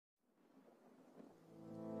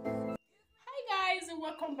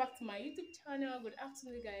welcome back to my YouTube channel. Good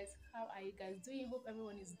afternoon, guys. How are you guys doing? Hope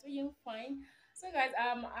everyone is doing fine. So, guys,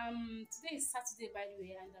 today is Saturday, by the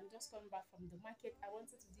way, and I'm just coming back from the market. I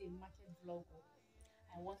wanted to do a market vlog.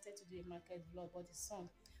 I wanted to do a market vlog, but the sun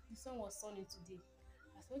was sunny today.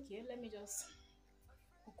 I said, okay, let me just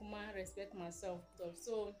kukuma respect myself.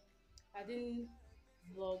 So, I didn't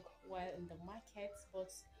vlog while in the market, but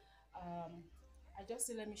um I just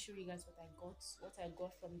said let me show you guys what I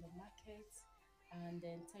got from the market, and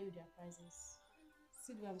then tell you their prices.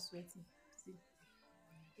 See the way I'm sweating. See,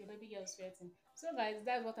 your baby girl sweating. So guys,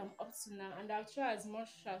 that's what I'm up to now, and I'll try as much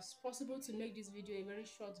as possible to make this video a very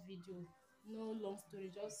short video. No long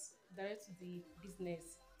story, just direct to the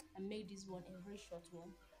business and make this one a very short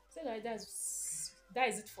one. So guys, that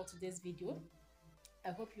is it for today's video.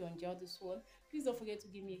 I hope you enjoyed this one. Please don't forget to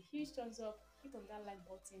give me a huge thumbs up, hit on that like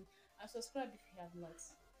button, and subscribe if you have not.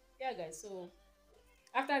 Yeah, guys, so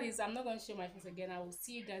after this, I'm not going to show my face again. I will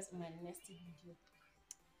see you guys in my next video.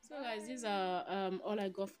 So, guys, these are all I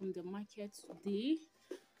got from the market today.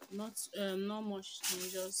 Not much thing,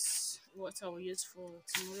 just what I will use for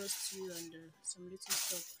tomorrow's stew and some little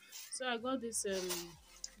stuff. So I got this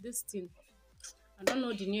thing. I don't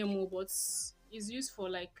know the name, but it's used for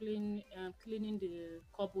like cleaning the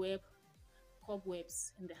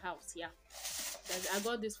cobwebs in the house. Yeah, I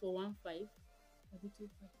got this for 1.5.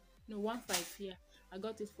 No, 1.5. Yeah, I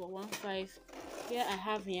got it for 1.5. Here I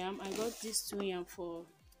have yam. I got this 2 yam for.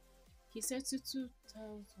 He said to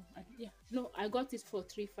 2,000. Yeah, no, I got it for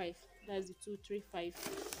 3.5. That's the 235.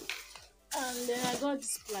 And then I got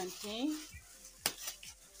this plantain.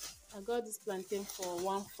 I got this plantain for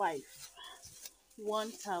 1.5.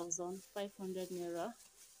 1,500 naira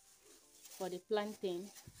for the plantain.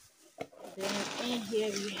 Then in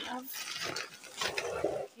here we have,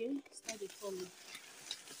 okay, start it for me.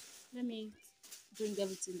 Let me bring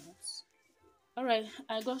everything else. All right,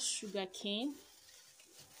 I got sugar cane.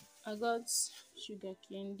 I got sugar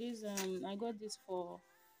cane. This I got this for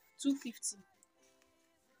 250.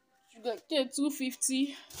 Sugar cane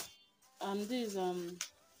 250. This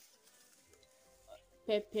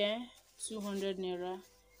pepper 200 naira.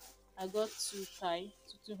 I got 2 Thai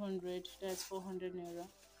to 200. That's 400 naira.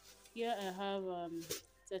 Here I have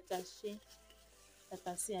tatashi.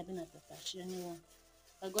 Tatashi, I don't know tatashi anyone.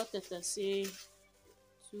 I got tatashi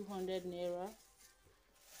 200 naira.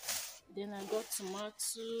 Then I got tomato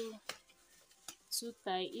 2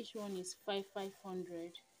 Thai. Each one is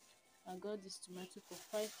 500. I got this tomato for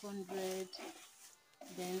 500.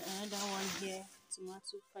 Then another one here,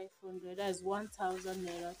 tomato 500. That's 1,000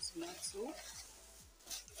 naira tomato.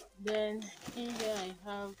 Then in here I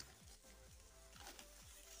have,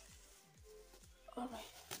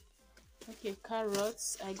 alright, okay,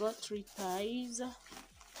 carrots. I got 3 Thais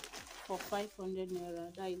for 500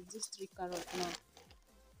 naira. That is this 3 carrots now,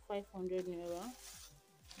 500 naira.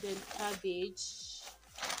 Then cabbage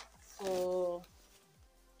for,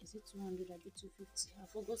 is it 200 or 250? I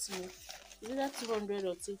forgot to know. Is it that 200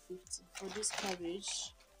 or 250 for this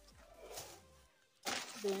cabbage?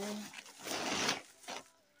 Then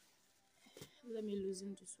let me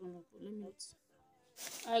loosen this one up. Let me.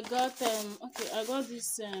 I got okay. I got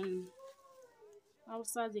this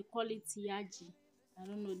outside they call it yaji. I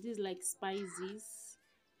don't know. This is like spices.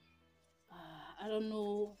 I don't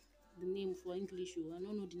know the name for English. I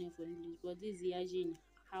don't know the name for English, but this is yaji in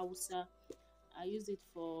Hausa. I use it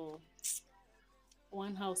for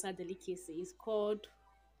one Hausa delicacy. It's called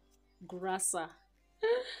grasa.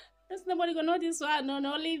 There's nobody gonna know this one. No,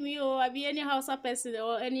 no, leave me. Oh, I be any Hausa person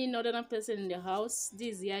or any northern person in the house.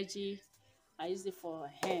 This is yaji. I use it for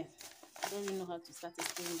hair. I don't even know how to start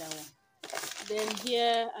explaining that one. Then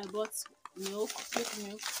here I bought milk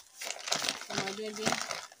for my baby.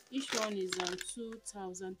 Each one is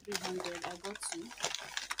 2,300. I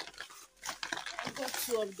got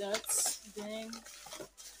two of that. Then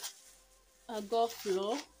I got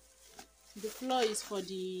flour. The flour is for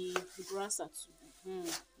the grasa too.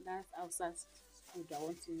 That's outside food I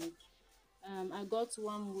want to make. I got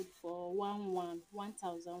one wood for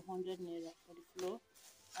 1,100 naira for the flour.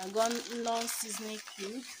 I got non-seasoning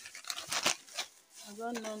cube.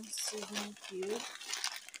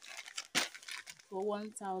 For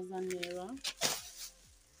 1,000 naira.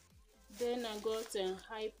 Then I got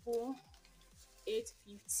hypo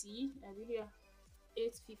 850. I will here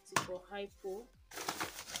 850 for hypo.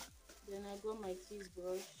 Then I got my cheese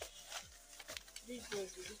brush. This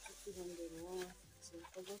brush is 200 or 150. I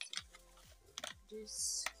forgot it. This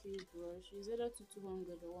cheese brush is either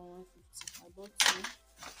 200 or 150. I bought two.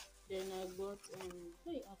 Then I got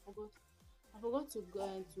hey, I forgot to go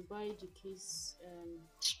to buy the case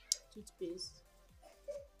toothpaste.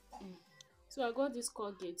 So I got this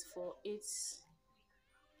Colgate for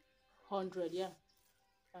 800. Yeah.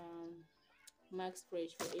 Max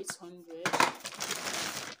Fresh for 800.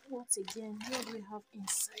 What again? What do we have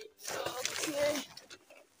inside? Okay.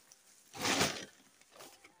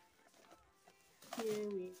 Here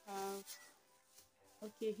we have.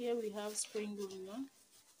 Okay, here we have spring onion.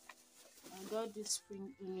 I got this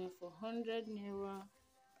spring onion for 100 naira.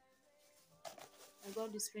 I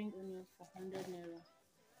got the spring onion for 100 naira.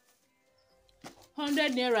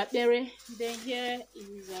 100 naira, berry. Then here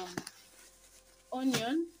is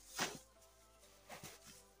onion.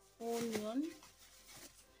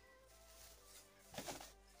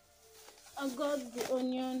 I got the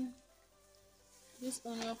onion. This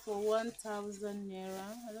onion for 1,000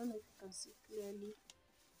 naira. I don't know if you can see clearly.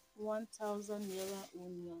 1,000 naira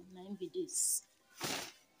onion. 9 be this.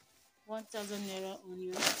 1,000 naira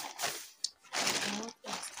onion. And what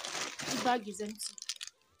else? The bag is empty.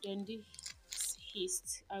 Then the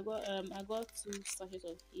yeast. I got 2 sachets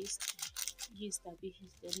of yeast. Yeast, I be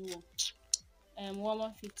yeast anyone.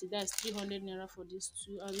 150. That's 300 naira for these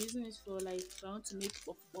 2. I'm using it for like if I want to make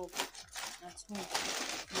puff at home.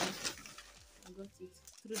 Yeah, I got it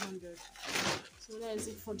 300. So that is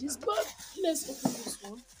it for this bag. Let's open this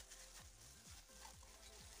one.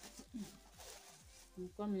 I'm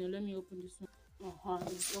coming. Let me open this one.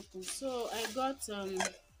 It's open. So I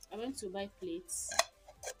went to buy plates.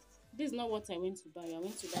 This is not what I went to buy. I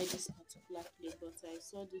went to buy this particular plate, but I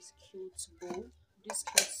saw this cute bowl. This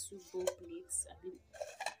cute soup bowl plates.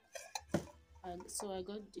 And so I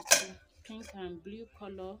got the 2 pink and blue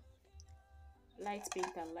color, light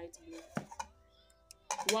pink and light blue.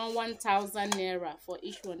 1,000 naira for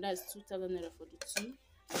each one. That's 2,000 naira for the 2.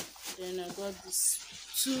 Then I got this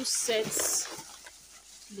 2 sets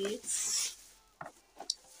plates. I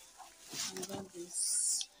got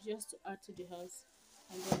this just to add to the house.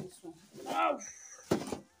 I got this one. Oh!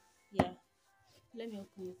 Yeah. Let me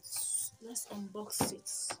open it. Let's unbox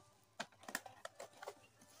it.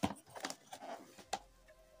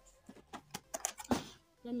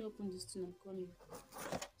 Let me open this thing. I'm coming.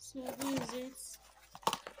 So this is it.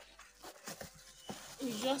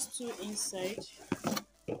 It's just 2 inside.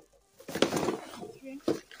 Okay. Yeah.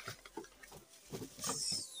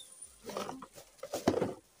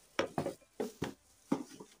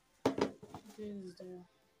 This is the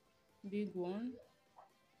big one,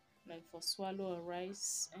 like for swallow or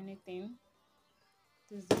rice, anything.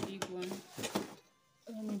 This is the big one.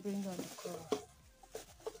 Let me bring on the cover.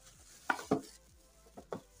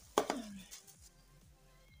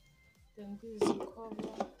 Then this is the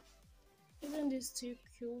cover. Isn't this too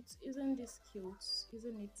cute? Isn't this cute?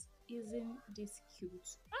 Isn't it? Isn't this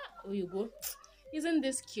cute? Oh, you go. Isn't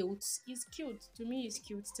this cute? It's cute. To me, it's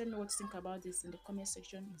cute. Tell me what you think about this in the comment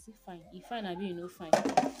section. Is it fine? If fine, I mean no fine.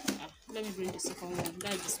 Let me bring the second one.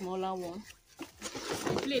 That is the smaller one.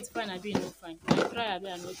 The plate fine, I mean no fine. I try, I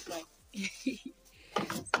mean no try. So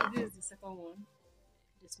this is the second one.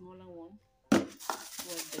 The smaller one.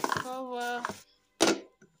 With the cover.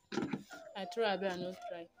 I try, I mean no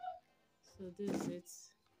try. So this is it.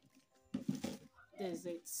 This is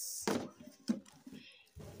it.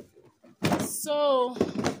 So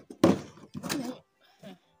this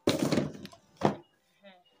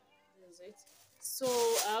is it. So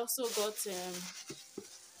I also got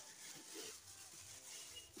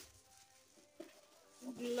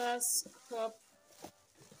glass cup,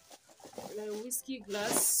 like whiskey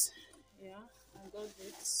glass. Yeah, I got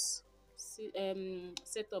this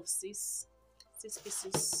set of six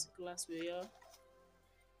pieces glassware.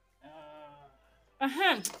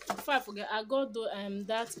 Before I forget, I got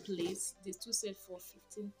that place, the 2 set for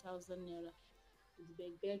 15,000 naira. It's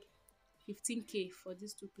beg 15k for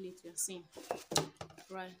these 2 plates you're seeing.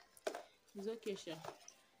 Right, it's okay, sure.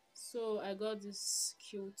 So I got this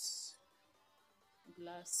cute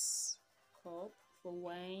glass cup for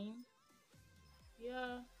wine.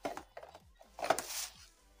 Yeah,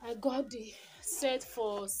 I got the set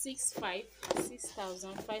for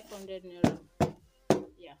 6,500 naira.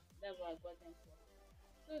 Yeah, that's what I got them for.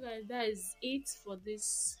 So guys, that is it for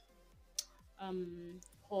this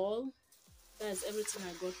haul. That's everything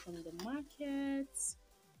I got from the market.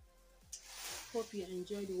 Hope you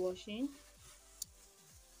enjoyed watching.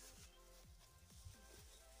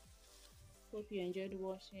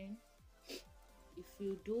 If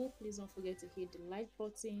you do, please don't forget to hit the like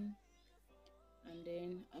button, and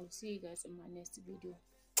then I'll see you guys in my next video.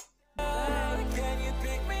 Bye. Can you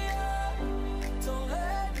pick me up? Don't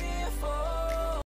let me fall.